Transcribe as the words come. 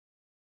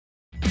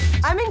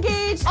I'm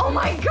engaged. Oh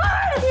my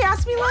God! He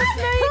asked me last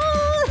night.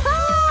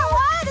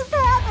 What is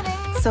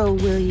happening? So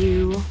will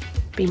you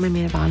be my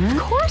maid of honor? Of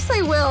course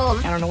I will.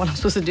 I don't know what I'm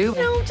supposed to do.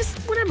 No, just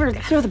whatever.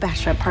 Throw the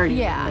bachelorette party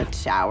Yeah. in the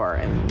shower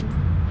and...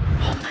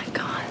 Oh my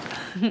God.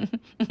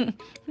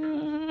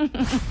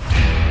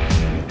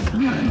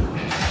 Come on.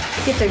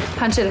 You have to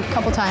punch it a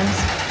couple times.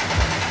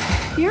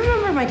 You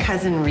remember my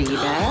cousin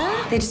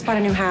Rita? They just bought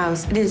a new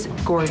house. It is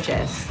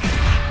gorgeous.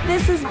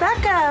 This is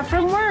Becca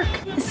from work.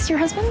 Is this your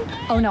husband?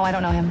 Oh no, I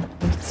don't know him.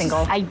 I'm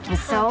single. I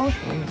was so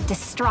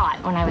distraught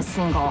when I was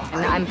single.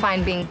 And I'm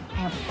fine being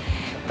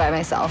by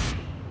myself.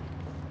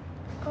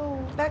 Oh,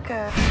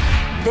 Becca.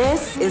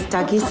 This is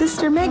Dougie's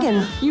sister,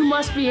 Megan. You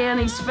must be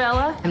Annie's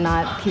fella. I'm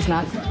not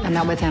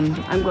with him.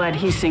 I'm glad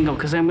he's single,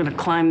 because I'm gonna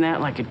climb that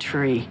like a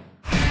tree.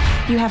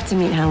 You have to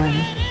meet Helen.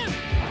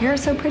 You're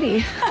so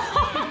pretty.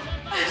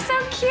 You're so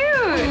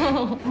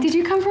cute. Did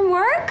you come from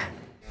work?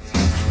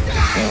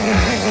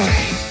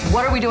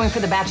 What are we doing for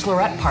the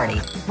bachelorette party?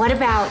 What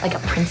about like a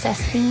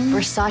princess theme?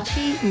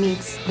 Versace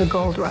meets the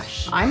gold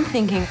rush. I'm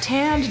thinking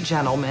tanned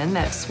gentlemen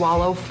that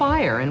swallow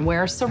fire and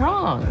wear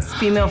sarongs.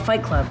 Female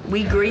Fight Club.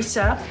 We grease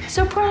up.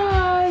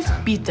 Surprise!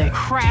 Beat the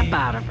crap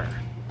out of her.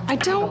 I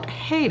don't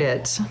hate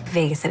it.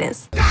 Vegas it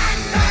is.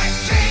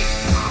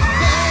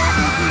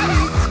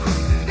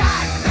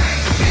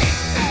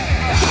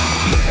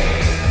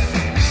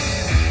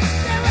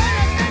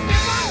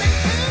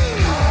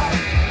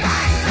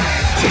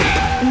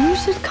 You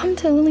should come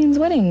to Lillian's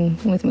wedding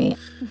with me.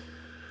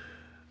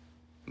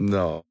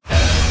 No.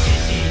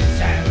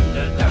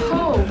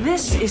 Oh,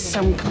 this is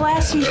some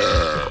classy.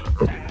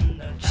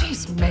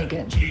 Jeez,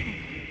 Megan.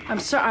 I'm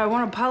sorry, I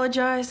want to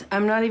apologize.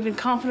 I'm not even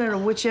confident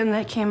of which end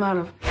that came out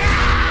of.